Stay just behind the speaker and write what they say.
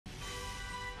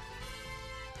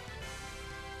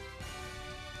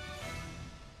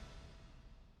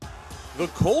The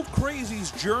Colt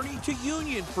Crazies journey to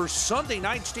Union for Sunday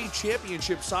night state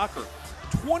championship soccer.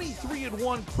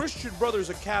 23-1 Christian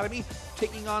Brothers Academy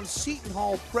taking on Seton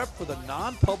Hall Prep for the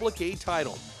non-public A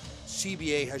title.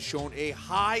 CBA has shown a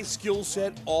high skill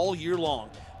set all year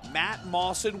long. Matt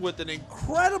Mawson with an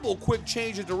incredible quick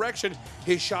change of direction.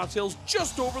 His shot sails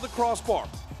just over the crossbar.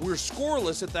 We're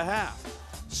scoreless at the half.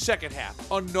 Second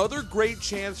half, another great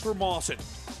chance for Mawson.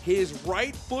 His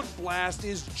right foot blast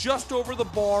is just over the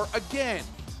bar again.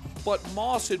 But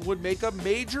Mawson would make a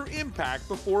major impact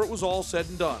before it was all said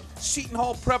and done. Seton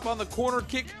Hall Prep on the corner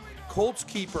kick. Colts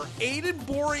keeper Aiden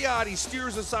Boreati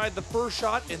steers aside the first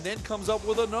shot and then comes up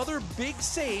with another big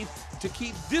save to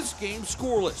keep this game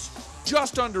scoreless.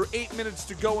 Just under 8 minutes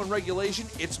to go in regulation,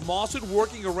 it's Mawson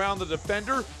working around the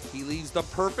defender. He leaves the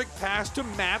perfect pass to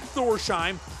Matt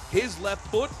Thorsheim. His left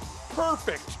foot,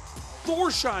 perfect.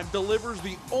 Thorsheim delivers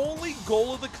the only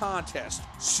goal of the contest.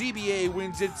 CBA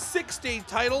wins its sixth state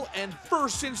title and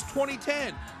first since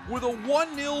 2010 with a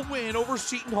 1-0 win over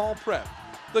Seton Hall Prep.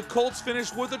 The Colts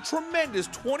finished with a tremendous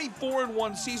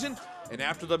 24-1 season, and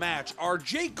after the match,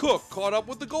 R.J. Cook caught up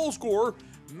with the goal scorer,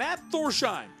 Matt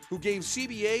Thorsheim, who gave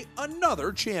CBA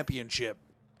another championship.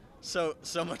 So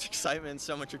much excitement,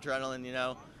 so much adrenaline, you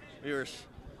know. We were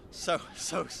so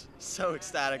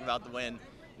ecstatic about the win.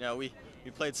 You know, we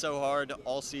played so hard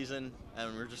all season,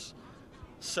 and we're just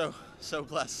so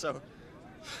blessed.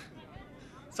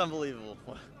 It's unbelievable.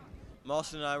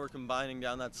 Mawson and I were combining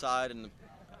down that side, and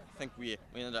I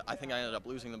think I ended up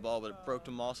losing the ball, but it broke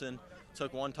to Mawson.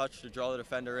 Took one touch to draw the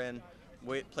defender in,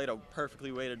 played a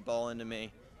perfectly weighted ball into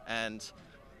me, and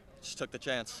just took the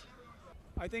chance.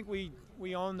 I think we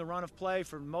owned the run of play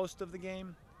for most of the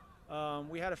game.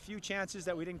 We had a few chances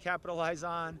that we didn't capitalize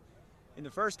on in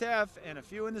the first half and a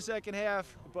few in the second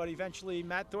half, but eventually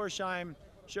Matt Thorsheim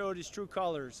showed his true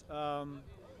colors.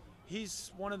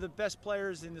 He's one of the best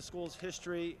players in the school's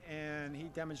history, and he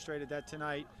demonstrated that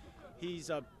tonight.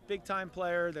 He's a big-time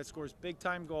player that scores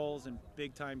big-time goals in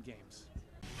big-time games.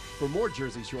 For more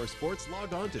Jersey Shore sports,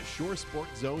 log on to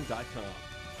shoresportzone.com.